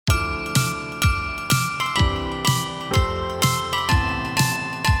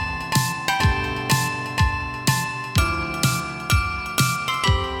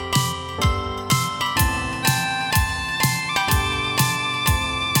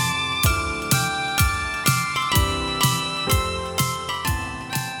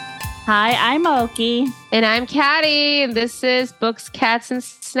Hi, I'm Oki. And I'm Caddy, and this is Books, Cats, and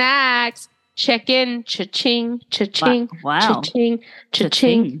Snacks. Check in, cha-ching, cha-ching, Wow. cha-ching, cha-ching.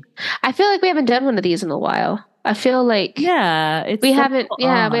 Cha-ching. I feel like we haven't done one of these in a while. I feel like Yeah, it's we so haven't, we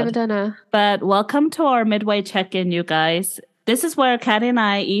odd. haven't done a... But welcome to our Midway check-in, you guys. This is where Caddy and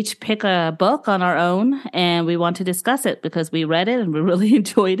I each pick a book on our own, and we want to discuss it because we read it and we really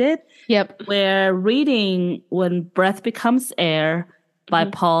enjoyed it. Yep. We're reading When Breath Becomes Air by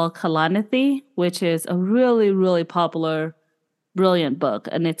Paul Kalanithi, which is a really, really popular, brilliant book.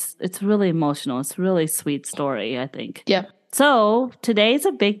 And it's really emotional. It's a really sweet story, I think. Yep. So today's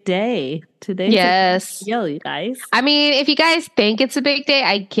a big day. Today's Yes. a big deal, you guys. I mean, if you guys think it's a big day,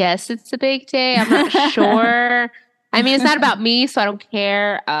 I guess it's a big day. I'm not sure. I mean, it's not about me, so I don't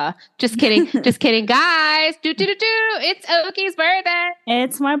care. Just kidding. Just kidding, guys. It's Oki's birthday.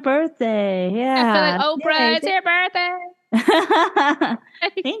 It's my birthday. Yeah. I feel like Oprah, it's your birthday.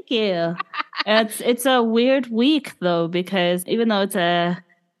 Thank you. It's a weird week though, because even though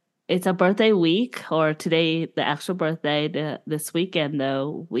it's a birthday week, or today the actual birthday, this weekend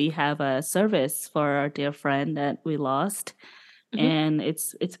though, we have a service for our dear friend that we lost, and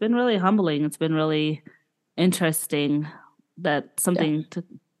it's been really humbling. It's been really interesting that something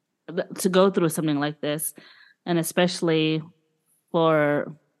to go through something like this, and especially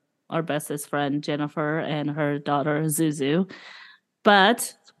for our bestest friend Jennifer and her daughter Zuzu.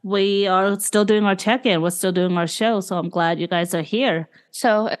 But we are still doing our check-in. We're still doing our show, so I'm glad you guys are here.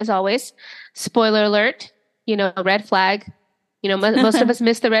 So, as always, spoiler alert, red flag. Most of us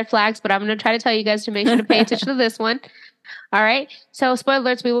miss the red flags, but I'm going to try to tell you guys to make sure to pay attention to this one. All right. So,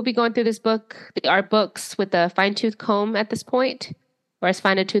 spoiler alerts, we will be going through this book, our books, with a fine-tooth comb at this point, or as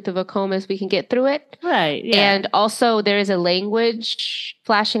fine a tooth of a comb as we can get through it. Right. Yeah. And also, there is a language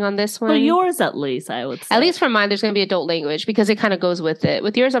flashing on this one. For yours, at least, I would say. At least for mine, there's going to be adult language because it kind of goes with it.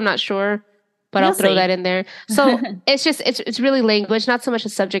 With yours, I'm not sure, but I'll throw that in there. So it's really language, not so much the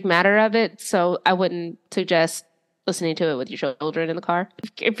subject matter of it. So I wouldn't suggest listening to it with your children in the car.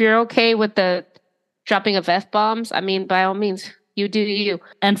 If you're okay with the dropping of F-bombs, I mean, by all means, you do you.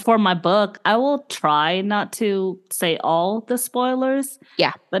 And for my book, I will try not to say all the spoilers.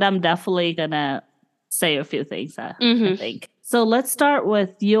 Yeah. But I'm definitely going to say a few things, I think. So let's start with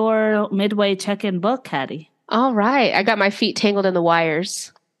your Midway check-in book, Caddy. All right. I got my feet tangled in the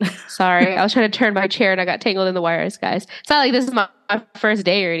wires. Sorry. I was trying to turn my chair and I got tangled in the wires, guys. It's not like this is my first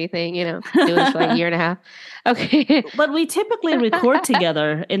day or anything, doing this for like a year and a half. Okay. But we typically record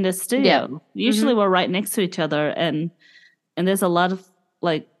together in the studio. Yeah. Usually we're right next to each other, and there's a lot of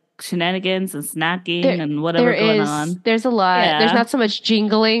like shenanigans and snacking and whatever going on. There's a lot. Yeah. There's not so much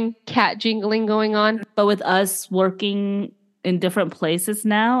cat jingling going on. But with us working in different places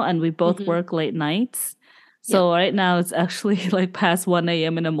now, and we both work late nights. So right now it's actually like past 1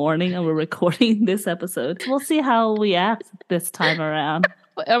 a.m. in the morning, and we're recording this episode. We'll see how we act this time around.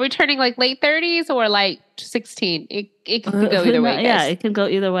 Are we turning like late 30s or like 16? It can go either way, guys. Yeah, it can go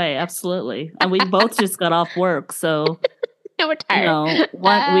either way. Absolutely. And we both just got off work, so we're tired.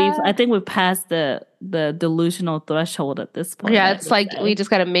 I think we've passed the delusional threshold at this point. Yeah, it's like we just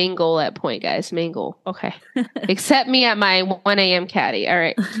got to mangle that point, guys. Mangle. Okay. Except me at my 1 a.m. caddy. All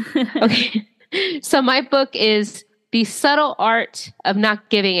right. Okay. So my book is The Subtle Art of Not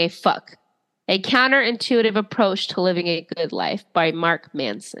Giving a Fuck, a counterintuitive approach to living a good life by Mark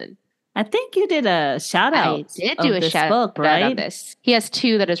Manson. I think you did a shout out. I did do a shout out on this. He has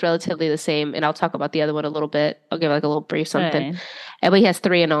two that is relatively the same, and I'll talk about the other one a little bit. I'll give like a little brief something. And he has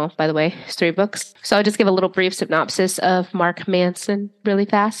 3 in all, by the way. It's 3 books. So I'll just give a little brief synopsis of Mark Manson really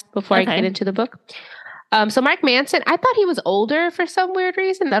fast before I get into the book. So Mark Manson, I thought he was older for some weird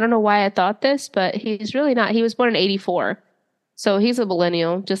reason. I don't know why I thought this, but he's really not. He was born in 1984. So he's a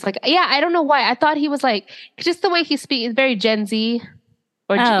millennial. Just like, I don't know why. I thought he was like, just the way he speaks is very Gen Z.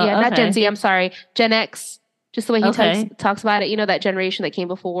 Or not Gen Z, I'm sorry. Gen X. Just the way he talks about it. That generation that came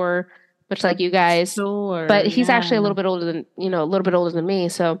before, much like you guys. Sure, but he's actually a little bit older than me.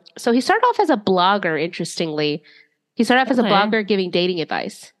 So he started off as a blogger, interestingly. He started off as a blogger giving dating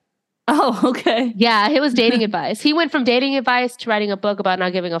advice. Oh, okay. Yeah, it was dating advice. He went from dating advice to writing a book about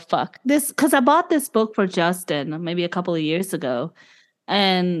not giving a fuck. Because I bought this book for Justin maybe a couple of years ago.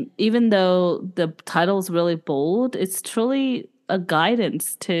 And even though the title's really bold, it's truly a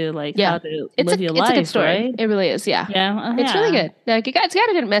guidance to how to live your life. It's a good story. Right? It really is. Yeah. It's really good. Like it's got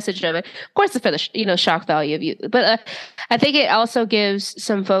a good message of it. Of course, it's for the shock value of you, but I think it also gives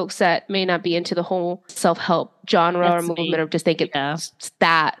some folks that may not be into the whole self-help genre or movement or just think it's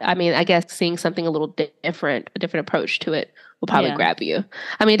that. I mean, I guess seeing something a little different, a different approach to it will probably grab you.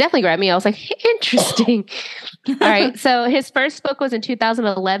 I mean, it definitely grabbed me. I was like, interesting. All right. So his first book was in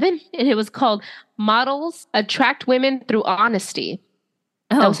 2011, and it was called Models Attract Women Through Honesty.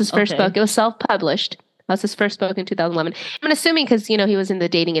 That was his first book. It was self-published. That was his first book in 2011. I'm assuming because, he was in the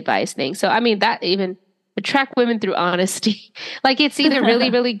dating advice thing. So, I mean, that even attract women through honesty. Like, it's either really,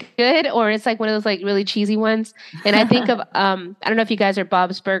 really good or it's like one of those like really cheesy ones. And I think of, I don't know if you guys are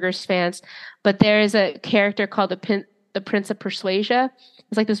Bob's Burgers fans, but there is a character called the Prince of Persuasion.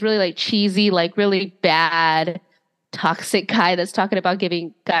 It's like this really like cheesy, like really bad, toxic guy that's talking about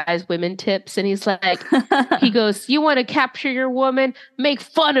giving guys women tips. And he's like, he goes, you want to capture your woman? Make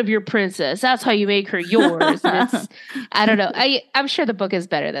fun of your princess. That's how you make her yours. And it's, I don't know. I'm sure the book is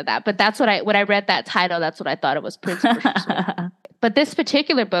better than that. But that's when I read that title, that's what I thought it was, Prince of Persuasion. But this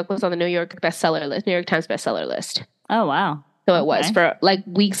particular book was on the New York Times bestseller list. Oh, wow. So it was for like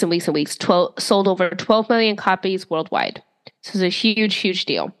weeks and weeks and weeks. Sold over 12 million copies worldwide. So it was a huge, huge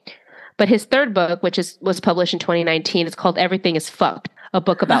deal. But his third book, which was published in 2019, it's called Everything is Fucked, a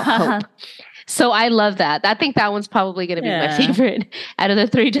book about hope. So I love that. I think that one's probably going to be my favorite out of the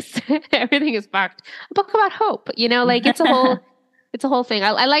three. Just Everything is Fucked, a book about hope. Like it's a whole thing.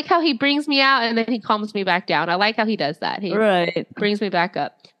 I like how he brings me out and then he calms me back down. I like how he does that. He brings me back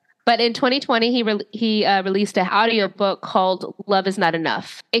up. But in 2020, he released an audiobook called Love Is Not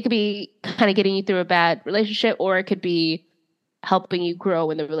Enough. It could be kind of getting you through a bad relationship, or it could be helping you grow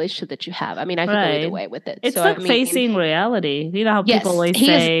in the relationship that you have. I mean, I could go either way with it. It's facing reality. You know how people always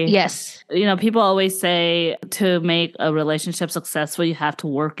say, people always say to make a relationship successful, you have to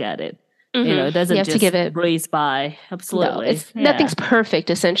work at it. Mm-hmm. It doesn't just breeze by. Absolutely. No, nothing's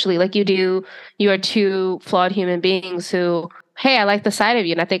perfect, essentially. Like you are two flawed human beings who, hey, I like the side of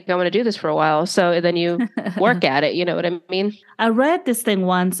you and I think I want to do this for a while. So then you work at it. You know what I mean? I read this thing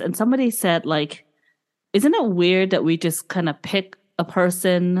once and somebody said, like, isn't it weird that we just kind of pick a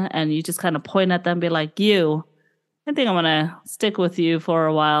person and you just kind of point at them and be like, I think I'm going to stick with you for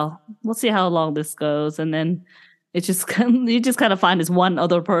a while. We'll see how long this goes. And then you just kind of find this one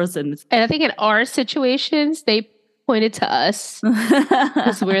other person. And I think in our situations, they pointed to us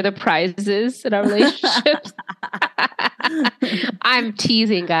because we're the prizes in our relationships. I'm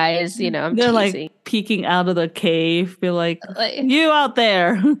teasing, guys. I'm They're teasing. Like peeking out of the cave, be like, you out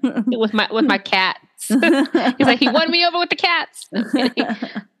there with my cats. He's like, he won me over with the cats. No,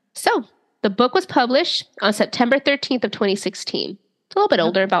 so the book was published on September 13th of 2016. It's a little bit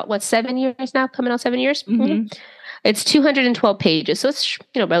older, about 7 years now, coming on 7 years. Mm-hmm. It's 212 pages, so it's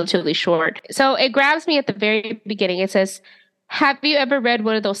relatively short. So it grabs me at the very beginning. It says, have you ever read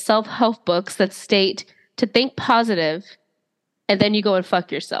one of those self-help books that state to think positive and then you go and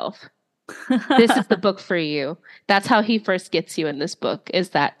fuck yourself? This is the book for you. That's how he first gets you in this book, is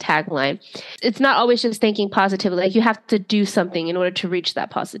that tagline. It's not always just thinking positively. Like, you have to do something in order to reach that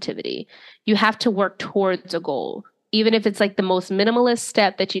positivity. You have to work towards a goal. Even if it's like the most minimalist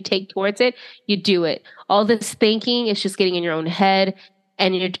step that you take towards it, you do it. All this thinking is just getting in your own head,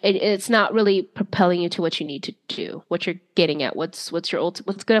 and it's not really propelling you to what you need to do, what you're getting at, what's going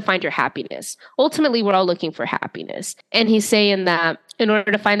to find your happiness. Ultimately, we're all looking for happiness. And he's saying that in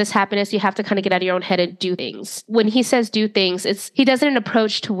order to find this happiness, you have to kind of get out of your own head and do things. When he says do things, he does it in an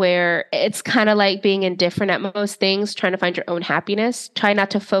approach to where it's kind of like being indifferent at most things, trying to find your own happiness. Try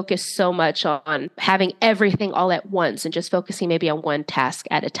not to focus so much on having everything all at once and just focusing maybe on one task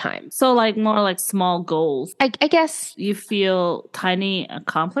at a time. So like more like small goals. I guess. You feel tiny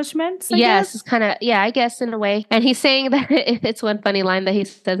accomplishments? Yes, it's kind of, I guess in a way. And he's saying that it's one funny line that he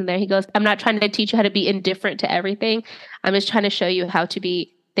says in there. He goes, I'm not trying to teach you how to be indifferent to everything. I'm just trying to show you how to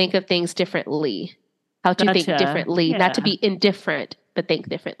think of things differently, how to think differently, not to be indifferent, but think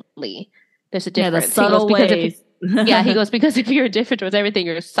differently. There's a difference. The subtle ways. He goes, because if you're indifferent towards everything,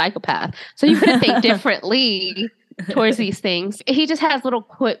 you're a psychopath. So you got to think differently towards these things. He just has little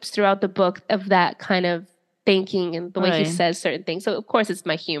quips throughout the book of that kind of thinking and the way he says certain things. So of course it's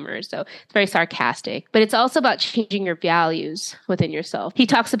my humor. So it's very sarcastic, but it's also about changing your values within yourself. He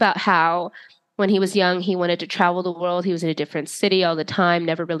talks about how when he was young, he wanted to travel the world. He was in a different city all the time,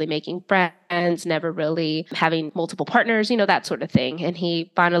 never really making friends, never really having multiple partners, that sort of thing. And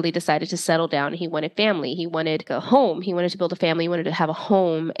he finally decided to settle down. He wanted family. He wanted a home. He wanted to build a family. He wanted to have a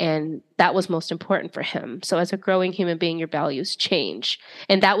home. And that was most important for him. So as a growing human being, your values change.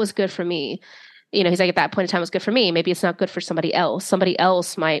 And that was good for me. He's like, at that point in time, it was good for me. Maybe it's not good for somebody else. Somebody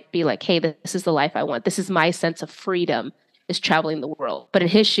else might be like, hey, this is the life I want. This is my sense of freedom, is traveling the world. But in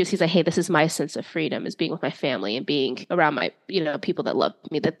his shoes, he's like, hey, this is my sense of freedom, is being with my family and being around my, people that love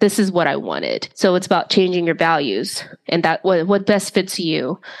me, that this is what I wanted. So it's about changing your values and that what best fits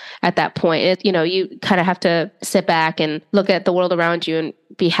you at that point. You kind of have to sit back and look at the world around you and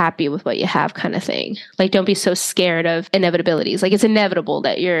be happy with what you have, kind of thing. Like, don't be so scared of inevitabilities. Like, it's inevitable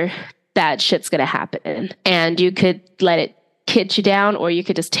that bad shit's going to happen, and you could let it kid you down, or you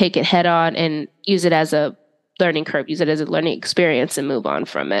could just take it head on and use it as a learning curve, use it as a learning experience and move on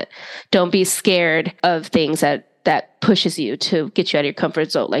from it. Don't be scared of things that pushes you to get you out of your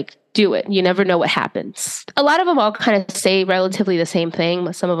comfort zone. Like, do it. You never know what happens. A lot of them all kind of say relatively the same thing,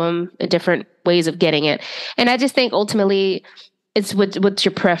 but some of them in different ways of getting it. And I just think ultimately it's what's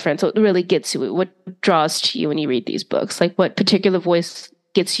your preference, what really gets you, what draws to you when you read these books, like what particular voice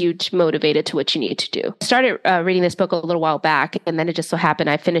gets you motivated to what you need to do. I started reading this book a little while back, and then it just so happened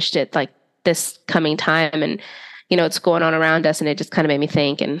I finished it like this coming time, and it's going on around us, and it just kind of made me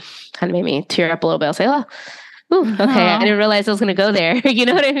think and kind of made me tear up a little bit. I'll say, oh, ooh, okay, I didn't realize I was going to go there. You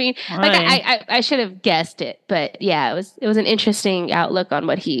know what I mean? Right. Like I should have guessed it, but yeah, it was an interesting outlook on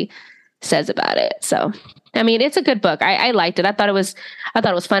what he says about it. So, I mean, it's a good book. I liked it. I thought it was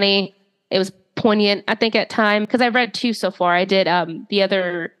funny. It was poignant, I think, at time, because I've read 2 so far. I did the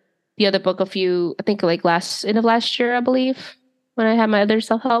other book I think like end of last year, I believe, when I had my other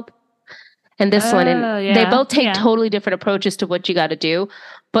self-help. And this one, and they both take totally different approaches to what you got to do,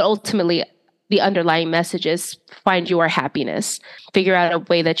 but ultimately the underlying message is find your happiness, figure out a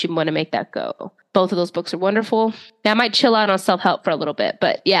way that you want to make that go. Both of those books are wonderful. Now, I might chill out on self-help for a little bit,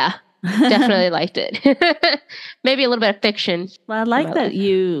 but yeah, definitely liked it. Maybe a little bit of fiction. Well, I like that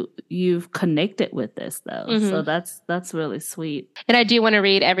you've connected with this though. Mm-hmm. So that's really sweet. And I do want to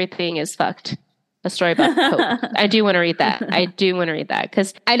read Everything is Fucked, a story about hope. I do want to read that.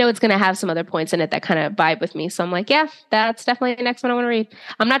 Because I know it's going to have some other points in it that kind of vibe with me. So I'm like, yeah, that's definitely the next one I want to read.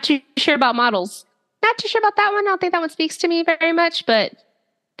 I'm not too sure about Models. Not too sure about that one. I don't think that one speaks to me very much, but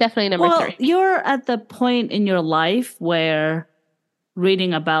definitely number 3. You're at the point in your life where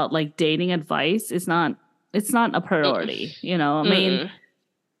reading about like dating advice is not a priority. I mean,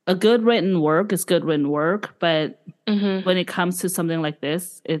 a good written work is good written work, but when it comes to something like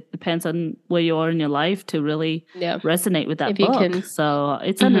this, it depends on where you are in your life to really resonate with that book. So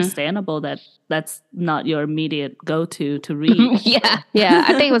it's understandable that that's not your immediate go-to to read. Yeah.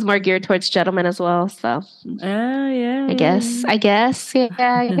 I think it was more geared towards gentlemen as well. So I guess.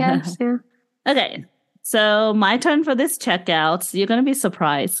 Yeah. Okay. So my turn for this checkout. You're going to be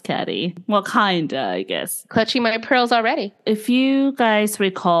surprised, Caddy. Well, kinda, I guess. Clutching my pearls already. If you guys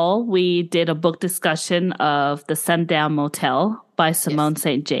recall, we did a book discussion of The Sundown Motel by Simone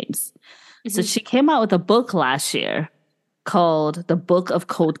St. James. Mm-hmm. So she came out with a book last year called The Book of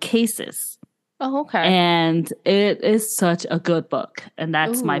Cold Cases. Oh, okay. And it is such a good book. And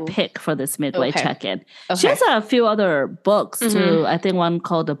that's my pick for this Midway check-in. Okay. She has a few other books, too. I think one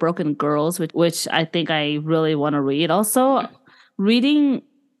called The Broken Girls, which I think I really want to read. Also, reading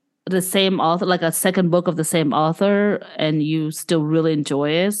the same author, like a second book of the same author, and you still really enjoy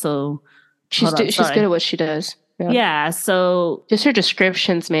it. So she's good at what she does. Yeah, so... Just her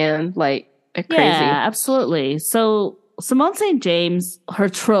descriptions, man, like crazy. Yeah, absolutely. So... Simone St. James, her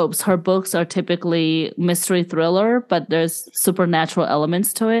tropes, her books are typically mystery thriller, but there's supernatural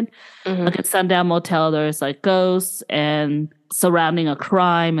elements to it. Mm-hmm. Like at Sundown Motel, there's like ghosts and surrounding a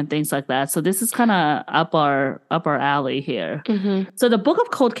crime and things like that. So this is kind of up our alley here. Mm-hmm. So the Book of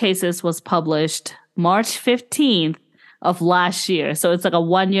Cold Cases was published March 15th of last year. So it's like a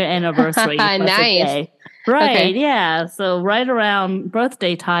 1-year anniversary. Nice. Right. Okay. Yeah. So right around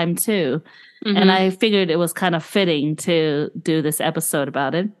birthday time too. Mm-hmm. And I figured it was kind of fitting to do this episode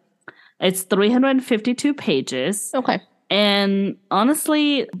about it. It's 352 pages. Okay. And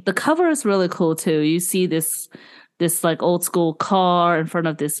honestly, the cover is really cool too. You see this like old school car in front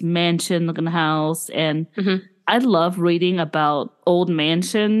of this mansion looking house. And I love reading about old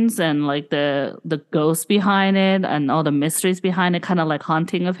mansions and like the ghosts behind it and all the mysteries behind it, kind of like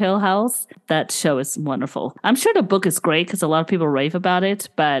Haunting of Hill House. That show is wonderful. I'm sure the book is great because a lot of people rave about it,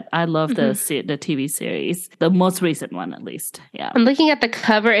 but I love the TV series, the most recent one at least. Yeah, I'm looking at the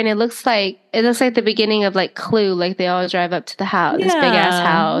cover and it looks like the beginning of like Clue, like they all drive up to the house, this big ass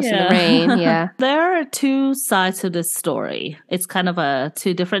house in the rain. Yeah, there are 2 sides to this story. It's kind of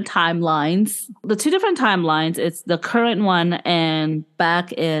 2 different timelines. The 2 different timelines, it's the current one and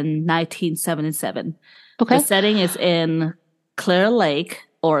back in 1977. Okay. The setting is in Clear Lake,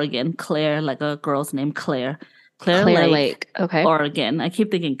 Oregon. Claire, like a girl's name, Claire. Clear Lake. Okay. Oregon. I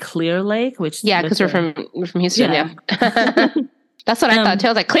keep thinking Clear Lake, which because we're from Houston. Yeah. That's what I thought too. I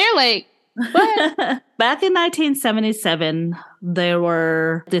was like, Clear Lake. What? Back in 1977, there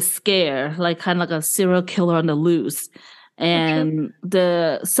were this scare, like kind of like a serial killer on the loose. Okay. And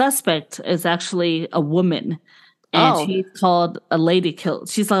the suspect is actually a woman. And Oh, she's called a lady killer.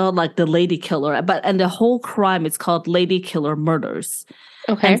 She's called like the lady killer. And the whole crime is called lady killer murders.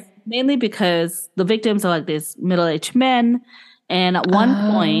 And okay. mainly because the victims are like these middle-aged men. And at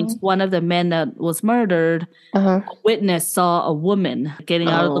one point, Oh, one of the men that was murdered, uh-huh. a witness saw a woman getting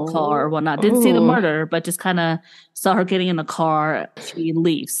out of the car or Oh, whatnot. Didn't see the oh. murder, but just kind of saw her getting in the car. She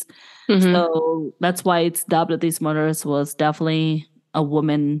leaves. Mm-hmm. So that's why it's dubbed that these murders was definitely a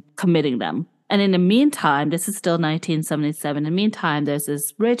woman committing them. And in the meantime, this is still 1977. In the meantime, there's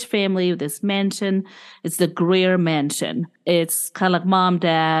this rich family with this mansion. It's the Greer Mansion. It's kind of like mom,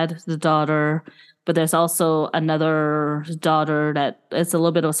 dad, the daughter, but there's also another daughter that it's a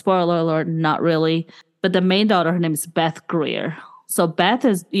little bit of a spoiler alert, not really. But the main daughter, her name is Beth Greer. So Beth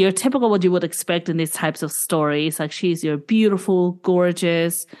is your typical what you would expect in these types of stories. Like she's your beautiful,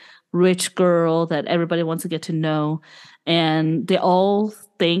 gorgeous, rich girl that everybody wants to get to know. And they all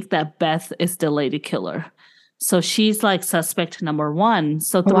think that Beth is the lady killer. So she's like suspect number one.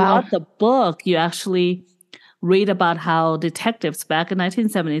 So Wow. throughout the book, you actually read about how detectives back in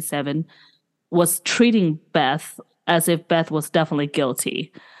 1977 was treating Beth as if Beth was definitely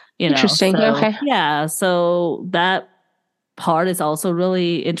guilty, you know. Interesting. So Okay. yeah, so that part is also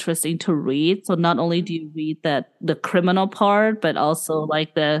really interesting to read. So not only do you read that the criminal part, but also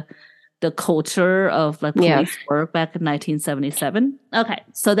like the culture of like Yeah. police work back in 1977. Okay.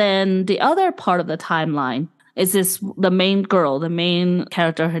 So then the other part of the timeline is the main girl, the main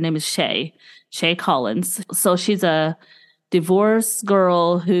character, her name is Shay Collins. So she's a divorced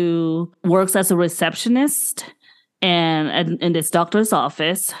girl who works as a receptionist and in this doctor's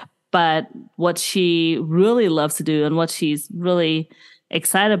office. But what she really loves to do and what she's really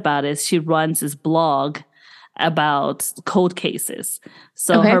excited about is she runs this blog about cold cases.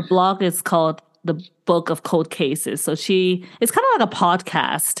 So Okay. her blog is called The Book of Cold Cases. So it's kind of like a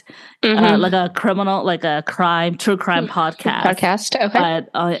podcast, Mm-hmm. like a criminal, like a true crime podcast, Podcast. Okay.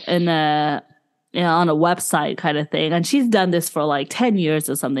 but in a on a website kind of thing. And she's done this for like 10 years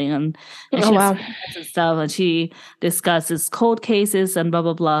or something. And Oh, she has wow. podcasts and stuff. And she discusses cold cases and blah,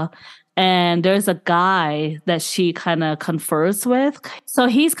 blah, blah. And there's a guy that she kind of confers with. So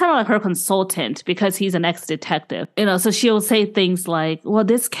he's kind of like her consultant because he's an ex-detective. You know, so she'll say things like, well,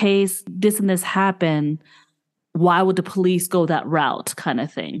 this case, this and this happened. Why would the police go that route kind of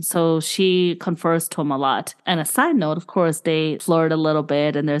thing? So she confers to him a lot. And a side note, of course, they flirt a little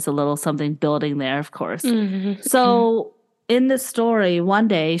bit and there's a little something building there, of course. Mm-hmm. So in this story, one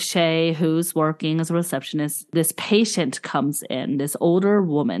day, Shay, who's working as a receptionist, this patient comes in, this older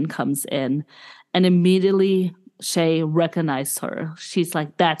woman comes in, and immediately Shay recognized her. She's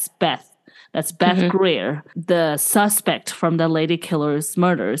like, that's Beth. That's Beth Mm-hmm. Greer, the suspect from the lady killer's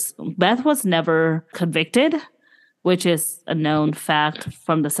murders. Beth was never convicted, which is a known fact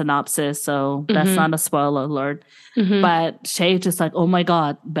from the synopsis. So that's Mm-hmm. not a spoiler alert. Mm-hmm. But Shay just like, oh my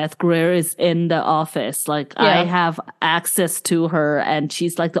God, Beth Greer is in the office. Like I Yeah. have access to her and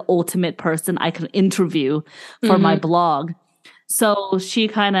she's like the ultimate person I can interview for my Mm-hmm. blog. So she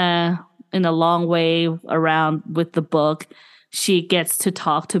kind of, in a long way around with the book, she gets to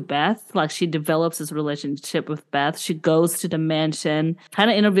talk to Beth. Like she develops this relationship with Beth. She goes to the mansion, kind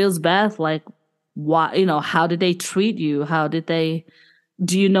of interviews Beth, like, why, how did they treat you?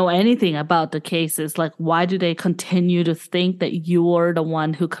 Do you know anything about the cases? Like, why do they continue to think that you're the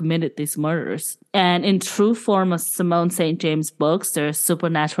one who committed these murders? And in true form of Simone St. James books, there's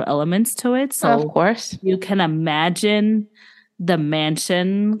supernatural elements to it. Of So course. you can imagine the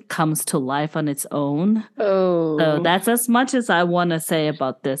mansion comes to life on its own. So Oh. that's as much as I want to say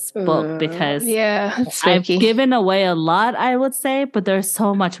about this book because Yeah, it's I've spooky. given away a lot, I would say, but there's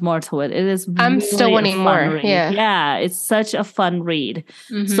so much more to it. It is I'm still really a wanting fun more. read. Yeah. Yeah, it's such a fun read.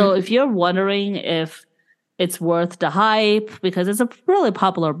 So Mm-hmm. if you're wondering if it's worth the hype, because it's a really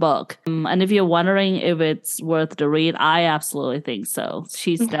popular book, and if you're wondering if it's worth the read, I absolutely think so.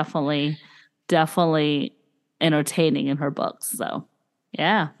 She's definitely entertaining in her books. So,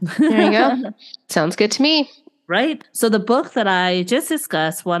 yeah. There you go. Sounds good to me. Right? So the book that I just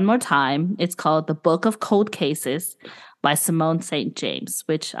discussed one more time, it's called The Book of Cold Cases by Simone St. James,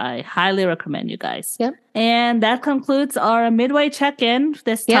 which I highly recommend you guys. Yep. And that concludes our Midway check-in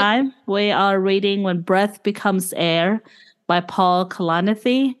this Yep. time. We are reading When Breath Becomes Air by Paul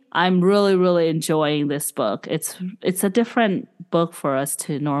Kalanithi. I'm really, really enjoying this book. It's a different book for us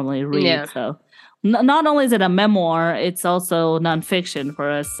to normally read. Yeah. So not only is it a memoir, it's also nonfiction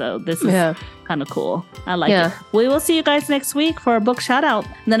for us. So this is kind of cool. I like it. We will see you guys next week for a book shout out.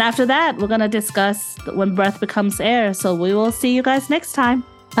 And then after that, we're going to discuss When Breath Becomes Air. So we will see you guys next time.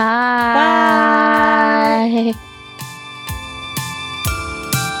 Bye. Bye.